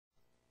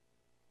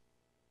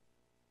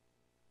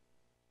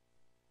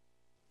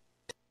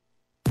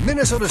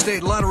Minnesota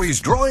State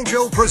Lottery's drawing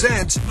show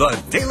presents the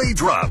Daily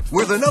Drop,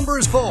 where the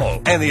numbers fall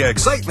and the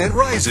excitement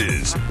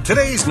rises.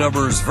 Today's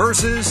numbers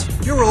versus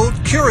your old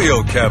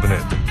curio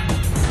cabinet.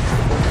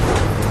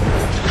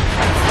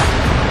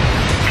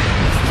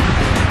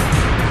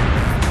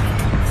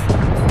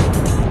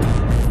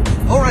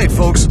 All right,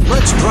 folks,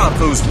 let's drop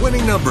those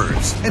winning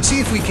numbers and see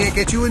if we can't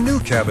get you a new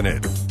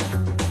cabinet.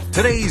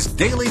 Today's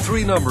daily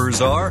three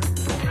numbers are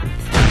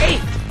 8,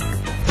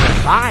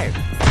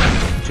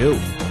 5, 2.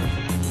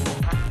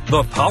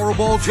 the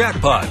Powerball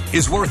jackpot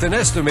is worth an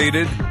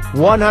estimated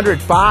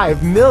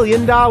 $105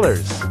 million.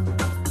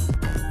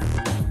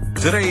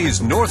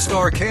 Today's North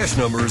Star cash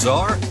numbers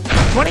are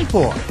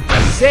 24,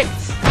 6,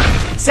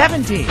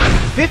 17,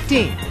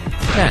 15,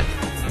 10.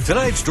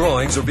 Tonight's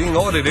drawings are being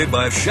audited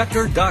by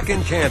Schechter, Dock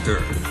 & Cantor.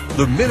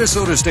 The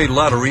Minnesota State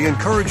Lottery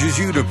encourages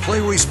you to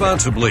play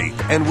responsibly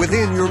and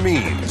within your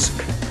means.